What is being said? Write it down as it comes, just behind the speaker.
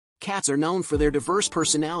cats are known for their diverse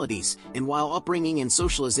personalities, and while upbringing and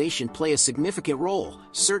socialization play a significant role,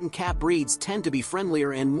 certain cat breeds tend to be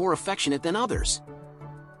friendlier and more affectionate than others.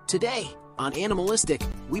 Today, on Animalistic,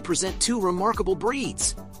 we present two remarkable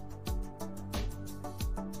breeds.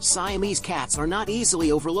 Siamese cats are not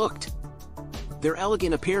easily overlooked. Their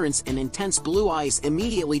elegant appearance and intense blue eyes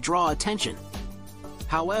immediately draw attention.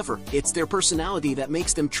 However, it's their personality that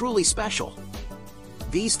makes them truly special.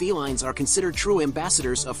 These felines are considered true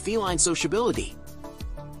ambassadors of feline sociability.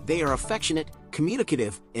 They are affectionate,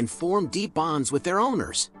 communicative, and form deep bonds with their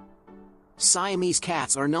owners. Siamese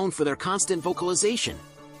cats are known for their constant vocalization.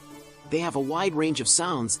 They have a wide range of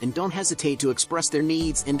sounds and don't hesitate to express their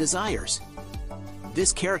needs and desires.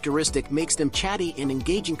 This characteristic makes them chatty and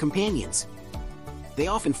engaging companions. They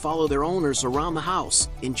often follow their owners around the house,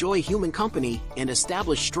 enjoy human company, and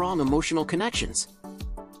establish strong emotional connections.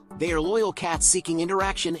 They are loyal cats seeking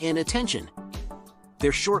interaction and attention.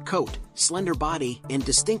 Their short coat, slender body, and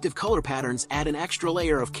distinctive color patterns add an extra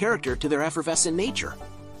layer of character to their effervescent nature.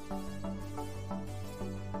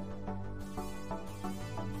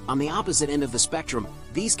 On the opposite end of the spectrum,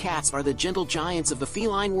 these cats are the gentle giants of the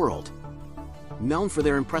feline world. Known for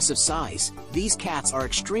their impressive size, these cats are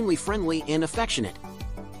extremely friendly and affectionate.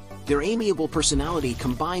 Their amiable personality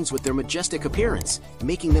combines with their majestic appearance,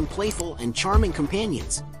 making them playful and charming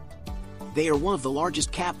companions. They are one of the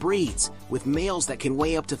largest cat breeds, with males that can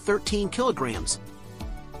weigh up to 13 kilograms.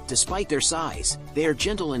 Despite their size, they are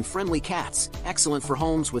gentle and friendly cats, excellent for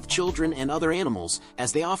homes with children and other animals,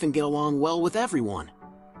 as they often get along well with everyone.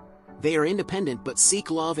 They are independent but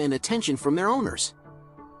seek love and attention from their owners.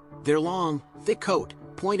 Their long, thick coat,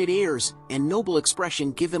 pointed ears, and noble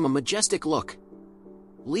expression give them a majestic look.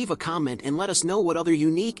 Leave a comment and let us know what other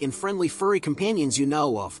unique and friendly furry companions you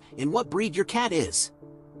know of, and what breed your cat is.